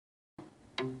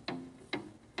Go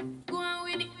on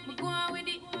with it, go on with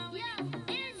it. Yo,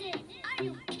 is it? Are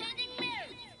you kidding me?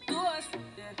 Ghost,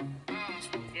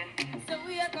 yeah. So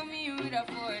we are coming with a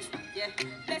force, yeah.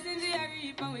 Blessings we are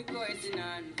reaping, we coursing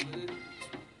on full.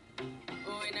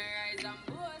 Oh, in a rise and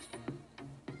boast.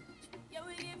 Yeah,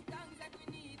 we give thanks that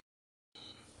we need.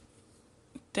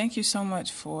 Thank you so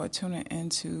much for tuning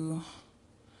into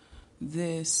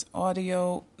this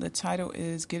audio. The title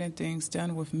is Getting Things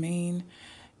Done with Mean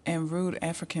and Rude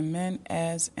African Men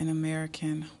as an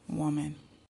American Woman.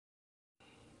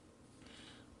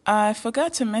 I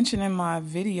forgot to mention in my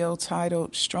video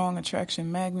titled Strong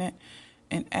Attraction Magnet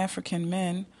in African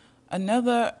Men,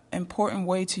 another important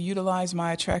way to utilize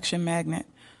my attraction magnet.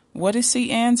 What is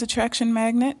C-Ann's attraction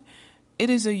magnet?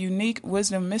 It is a unique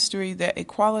wisdom mystery that a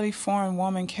quality foreign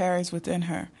woman carries within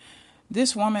her.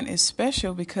 This woman is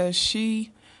special because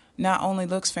she not only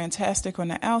looks fantastic on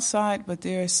the outside, but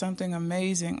there is something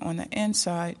amazing on the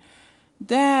inside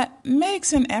that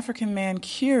makes an African man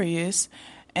curious,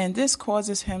 and this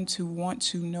causes him to want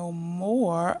to know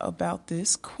more about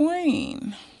this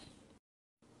queen.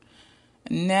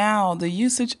 Now, the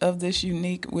usage of this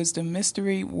unique wisdom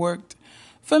mystery worked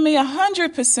for me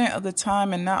 100% of the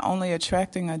time in not only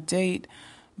attracting a date,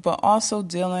 but also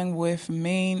dealing with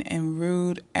mean and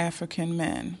rude African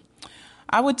men.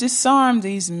 I would disarm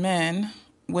these men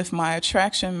with my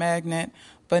attraction magnet,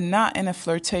 but not in a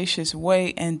flirtatious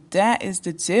way, and that is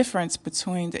the difference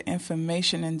between the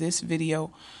information in this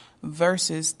video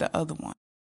versus the other one.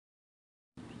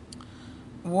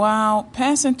 While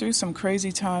passing through some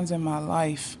crazy times in my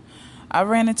life, I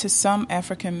ran into some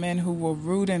African men who were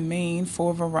rude and mean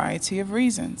for a variety of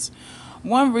reasons.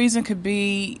 One reason could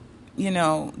be,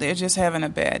 they're just having a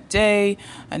bad day.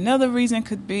 Another reason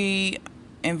could be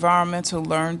environmental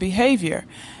learned behavior,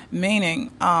 meaning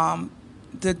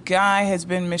the guy has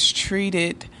been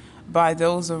mistreated by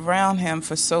those around him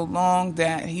for so long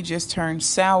that he just turns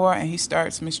sour and he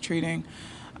starts mistreating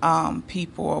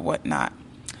people or whatnot.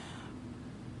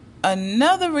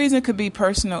 Another reason could be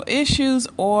personal issues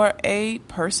or a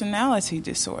personality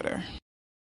disorder.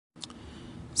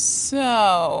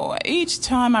 So each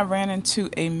time I ran into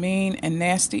a mean and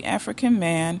nasty African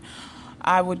man,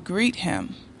 I would greet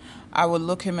him. I would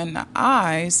look him in the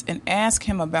eyes and ask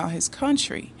him about his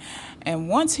country. And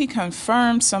once he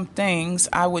confirmed some things,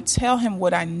 I would tell him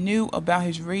what I knew about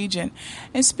his region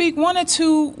and speak one or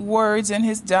two words in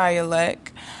his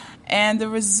dialect. And the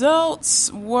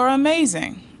results were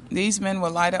amazing. These men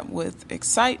would light up with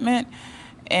excitement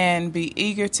and be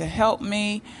eager to help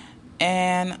me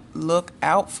and look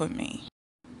out for me.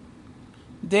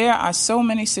 There are so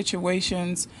many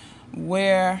situations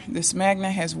where this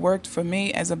magnet has worked for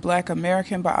me as a Black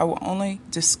American, but I will only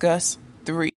discuss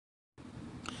 3.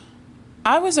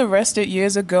 I was arrested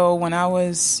years ago when I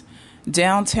was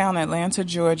downtown Atlanta,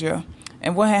 Georgia.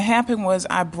 And what had happened was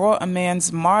I brought a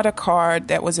man's MARTA card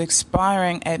that was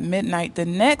expiring at midnight the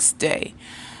next day.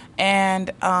 And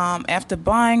after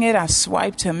buying it, I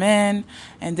swiped him in,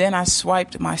 and then I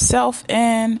swiped myself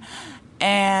in.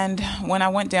 And when I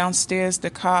went downstairs, the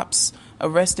cops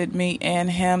arrested me and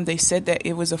him. They said that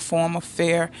it was a form of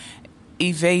fare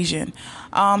evasion.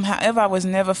 However, I was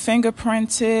never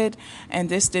fingerprinted, and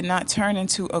this did not turn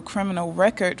into a criminal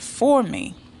record for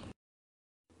me.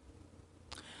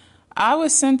 I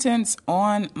was sentenced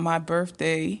on my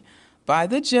birthday by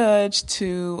the judge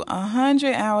to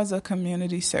 100 hours of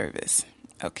community service.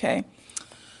 Okay.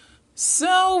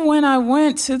 So when I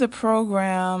went to the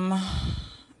program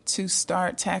to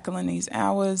start tackling these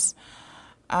hours,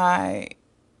 I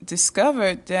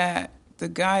discovered that the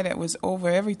guy that was over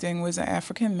everything was an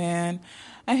African man,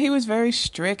 and he was very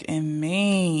strict and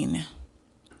mean.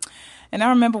 And I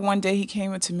remember one day he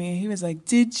came up to me and he was like,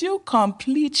 "Did you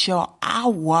complete your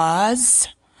hours?"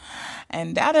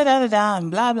 And da-da-da-da-da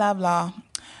and blah, blah, blah.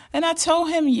 And I told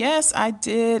him, yes, I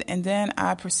did. And then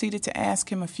I proceeded to ask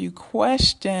him a few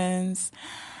questions.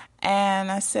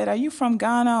 And I said, "Are you from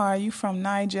Ghana or are you from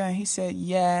Niger?" And he said,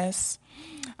 "Yes,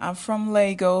 I'm from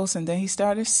Lagos." And then he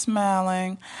started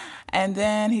smiling. And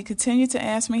then he continued to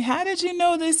ask me, "How did you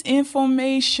know this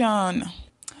information?"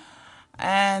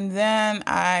 And then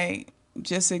I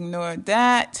just ignored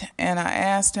that. And I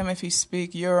asked him if he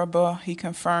speak Yoruba. He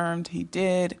confirmed he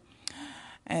did.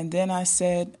 And then I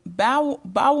said,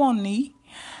 "Bawoni,"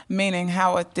 meaning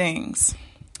how are things.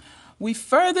 We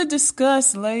further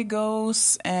discussed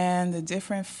Lagos and the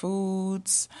different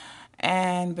foods.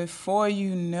 And before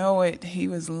you know it, he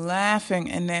was laughing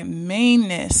and that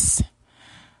meanness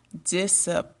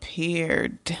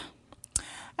disappeared.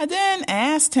 I then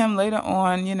asked him later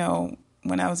on,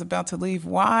 when I was about to leave,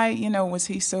 why, was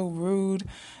he so rude?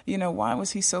 Why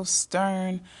was he so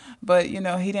stern? But, he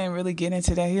didn't really get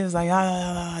into that. He was like,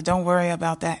 don't worry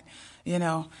about that.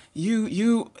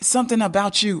 Something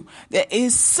about you. There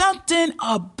is something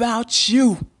about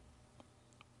you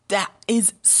that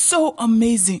is so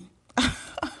amazing.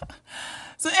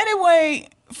 So anyway,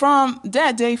 from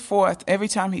that day forth, every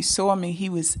time he saw me, he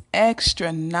was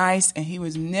extra nice and he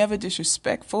was never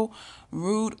disrespectful,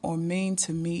 rude, or mean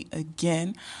to me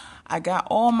again. I got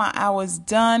all my hours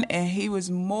done and he was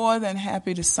more than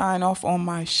happy to sign off on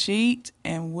my sheet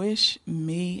and wish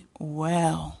me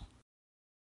well.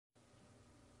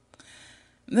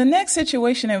 The next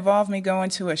situation involved me going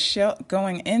into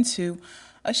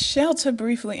a shelter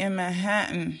briefly in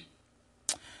Manhattan.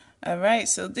 All right,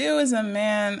 so there was a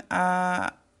man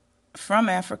from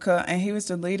Africa, and he was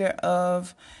the leader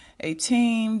of the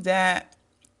team that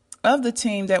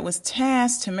was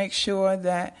tasked to make sure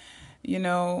that,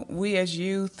 we as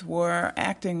youth were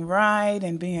acting right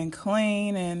and being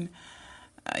clean and,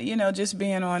 just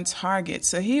being on target.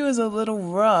 So he was a little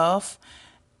rough,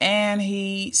 and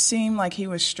he seemed like he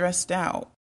was stressed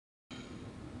out.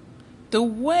 The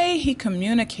way he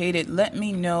communicated let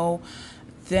me know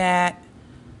that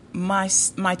my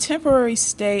temporary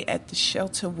stay at the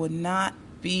shelter would not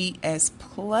be as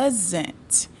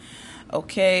pleasant,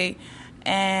 okay?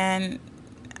 And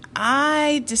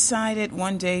I decided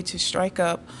one day to strike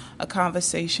up a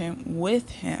conversation with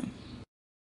him.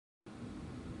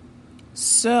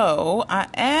 So I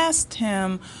asked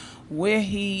him where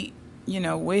he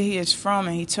is from,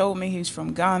 and he told me he's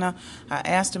from Ghana. I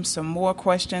asked him some more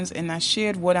questions, and I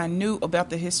shared what I knew about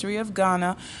the history of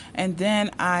Ghana, and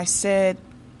then I said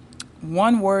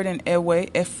one word in Ewe,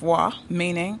 Efwa,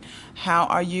 meaning, how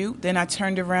are you? Then I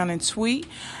turned around and tweet,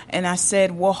 and I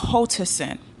said,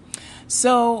 Wahotison.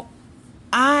 So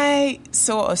I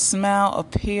saw a smile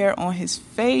appear on his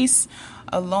face,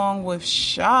 along with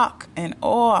shock and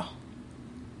awe.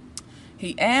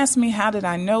 He asked me, how did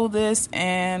I know this?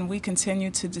 And we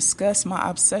continued to discuss my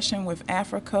obsession with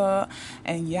Africa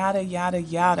and yada, yada,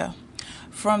 yada.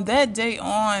 From that day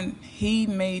on, he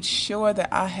made sure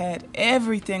that I had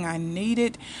everything I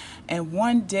needed. And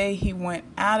one day he went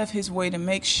out of his way to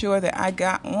make sure that I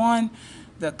got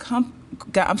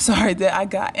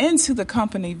into the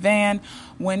company van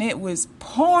when it was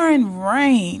pouring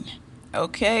rain.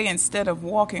 Okay, instead of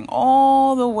walking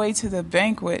all the way to the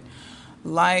banquet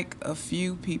like a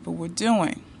few people were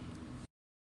doing.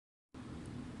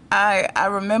 I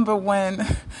remember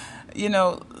when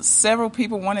several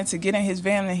people wanted to get in his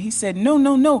van, and he said,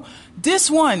 no,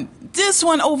 this one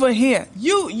over here,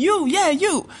 you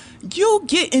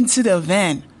get into the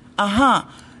van.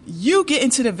 You get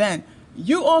into the van.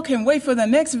 You all can wait for the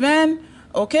next van,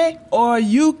 okay? Or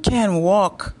you can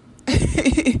walk.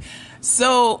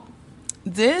 So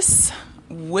this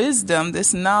wisdom,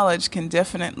 this knowledge can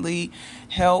definitely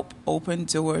help open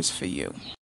doors for you.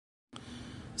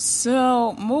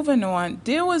 So moving on,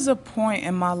 there was a point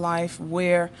in my life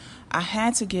where I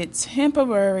had to get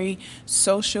temporary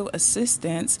social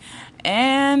assistance,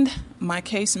 and my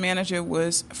case manager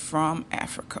was from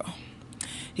Africa.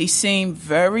 He seemed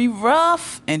very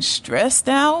rough and stressed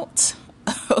out,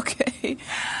 okay?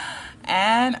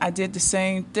 And I did the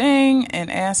same thing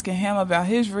and asking him about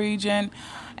his region,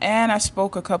 and I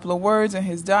spoke a couple of words in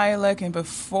his dialect, and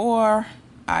before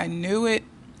I knew it,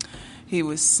 he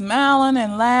was smiling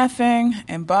and laughing,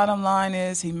 and bottom line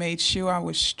is he made sure I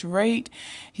was straight.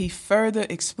 He further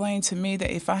explained to me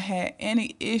that if I had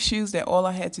any issues, that all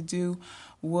I had to do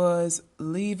was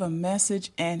leave a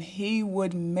message, and he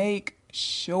would make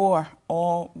sure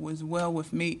all was well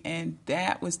with me. And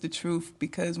that was the truth,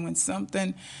 because when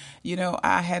something,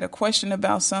 I had a question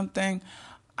about something,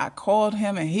 I called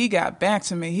him and he got back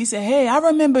to me. He said, hey, I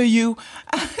remember you.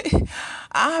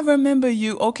 I remember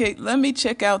you. Okay, let me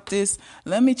check out this.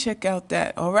 Let me check out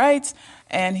that. All right.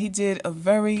 And he did a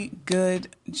very good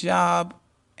job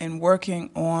in working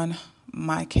on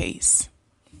my case.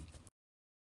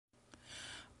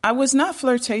 I was not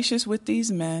flirtatious with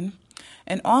these men.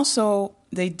 And also,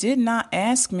 they did not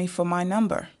ask me for my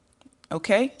number.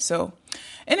 Okay, so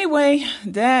anyway,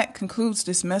 that concludes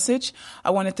this message.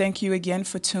 I want to thank you again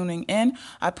for tuning in.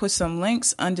 I put some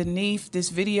links underneath this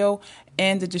video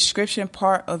and the description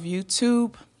part of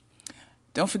YouTube.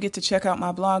 Don't forget to check out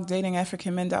my blog,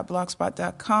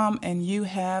 datingafricanmen.blogspot.com, and you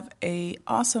have an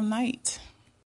awesome night.